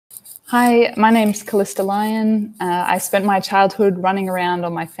Hi, my name's Calista Lyon. I spent my childhood running around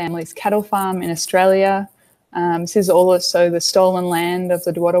on my family's cattle farm in Australia. This is also the stolen land of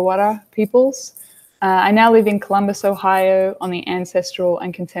the Dwadawara peoples. I now live in Columbus, Ohio, on the ancestral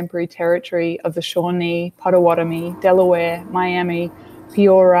and contemporary territory of the Shawnee, Potawatomi, Delaware, Miami,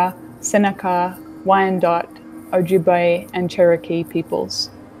 Peoria, Seneca, Wyandot, Ojibwe, and Cherokee peoples.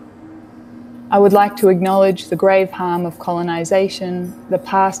 I would like to acknowledge the grave harm of colonisation, the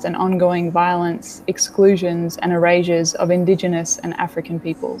past and ongoing violence, exclusions and erasures of Indigenous and African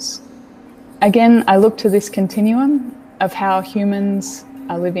peoples. Again, I look to this continuum of how humans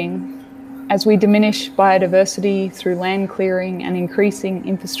are living. As we diminish biodiversity through land clearing and increasing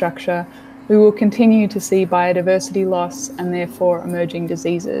infrastructure, we will continue to see biodiversity loss and therefore emerging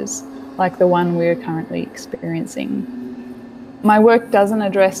diseases, like the one we are currently experiencing. My work doesn't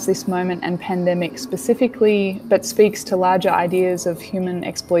address this moment and pandemic specifically, but speaks to larger ideas of human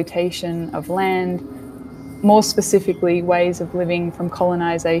exploitation of land, more specifically ways of living from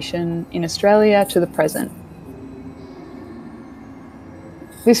colonisation in Australia to the present.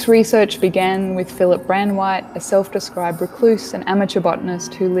 This research began with Philip Brandwhite, a self-described recluse and amateur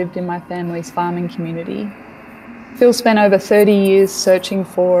botanist who lived in my family's farming community. Phil spent over 30 years searching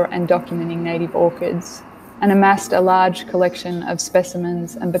for and documenting native orchids, and amassed a large collection of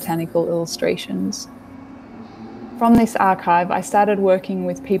specimens and botanical illustrations. From this archive, I started working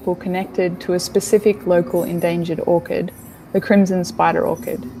with people connected to a specific local endangered orchid, the crimson spider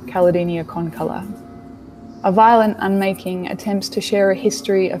orchid, Caladinia concolor. A violent unmaking attempts to share a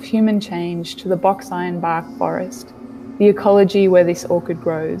history of human change to the box ironbark forest, the ecology where this orchid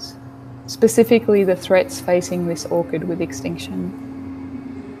grows, specifically the threats facing this orchid with extinction.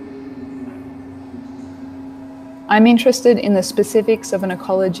 I'm interested in the specifics of an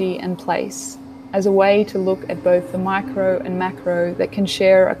ecology and place as a way to look at both the micro and macro that can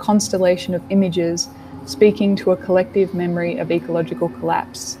share a constellation of images speaking to a collective memory of ecological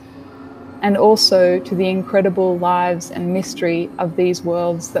collapse, and also to the incredible lives and mystery of these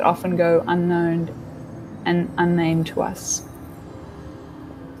worlds that often go unknown and unnamed to us.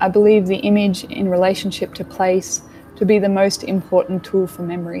 I believe the image in relationship to place to be the most important tool for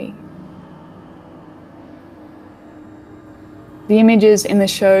memory. The images in the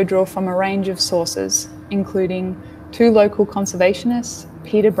show draw from a range of sources, including two local conservationists,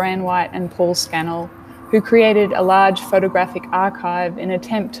 Peter Brandwhite and Paul Scannell, who created a large photographic archive in an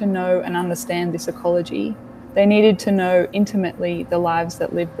attempt to know and understand this ecology. They needed to know intimately the lives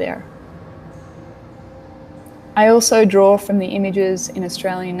that lived there. I also draw from the images in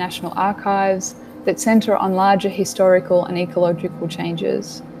Australian National Archives that centre on larger historical and ecological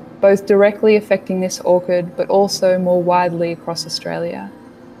changes, both directly affecting this orchid, but also more widely across Australia.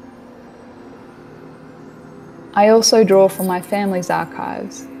 I also draw from my family's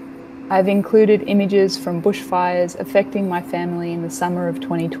archives. I've included images from bushfires affecting my family in the summer of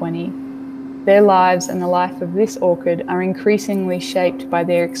 2020. Their lives and the life of this orchid are increasingly shaped by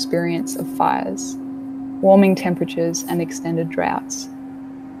their experience of fires, warming temperatures and extended droughts.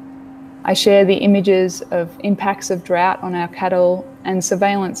 I share the images of impacts of drought on our cattle and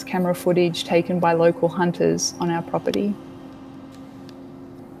surveillance camera footage taken by local hunters on our property.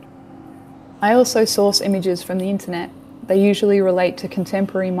 I also source images from the internet. They usually relate to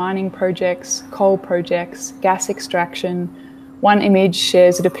contemporary mining projects, coal projects, gas extraction. One image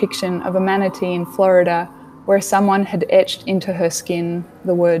shares a depiction of a manatee in Florida where someone had etched into her skin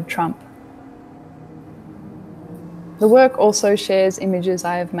the word Trump. The work also shares images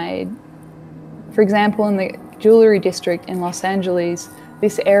I have made. For example, in the jewellery district in Los Angeles,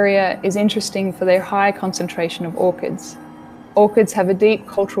 this area is interesting for their high concentration of orchids. Orchids have a deep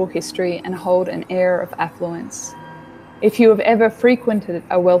cultural history and hold an air of affluence. If you have ever frequented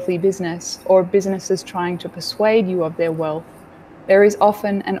a wealthy business or businesses trying to persuade you of their wealth, there is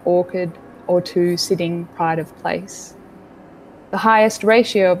often an orchid or two sitting pride of place. The highest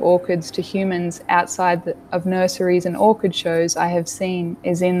ratio of orchids to humans outside of nurseries and orchid shows I have seen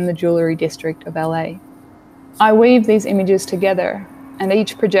is in the jewellery district of LA. I weave these images together, and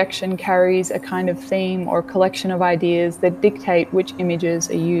each projection carries a kind of theme or collection of ideas that dictate which images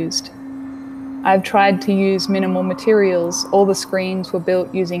are used. I've tried to use minimal materials. All the screens were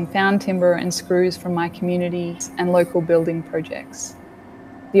built using found timber and screws from my community and local building projects.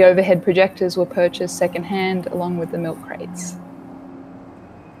 The overhead projectors were purchased secondhand along with the milk crates.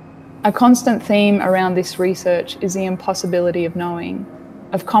 A constant theme around this research is the impossibility of knowing,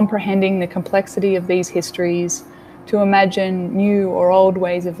 of comprehending the complexity of these histories, to imagine new or old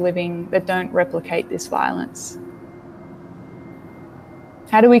ways of living that don't replicate this violence.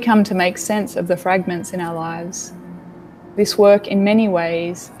 How do we come to make sense of the fragments in our lives? This work, in many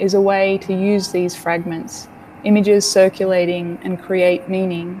ways, is a way to use these fragments, images circulating, and create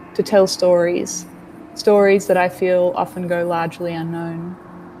meaning to tell stories that I feel often go largely unknown.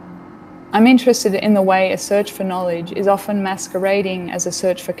 I'm interested in the way a search for knowledge is often masquerading as a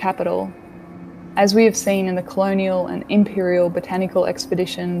search for capital, as we have seen in the colonial and imperial botanical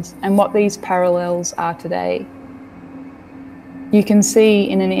expeditions, and what these parallels are today. You can see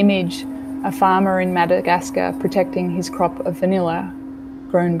in an image a farmer in Madagascar protecting his crop of vanilla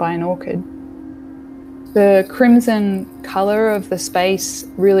grown by an orchid. The crimson colour of the space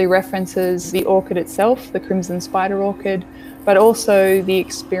really references the orchid itself, the crimson spider orchid, but also the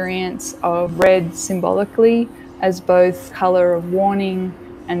experience of red symbolically as both colour of warning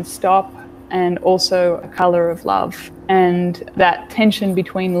and stop, and also a colour of love. And that tension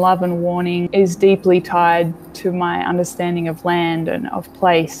between love and warning is deeply tied to my understanding of land and of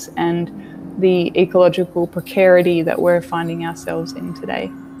place and the ecological precarity that we're finding ourselves in today.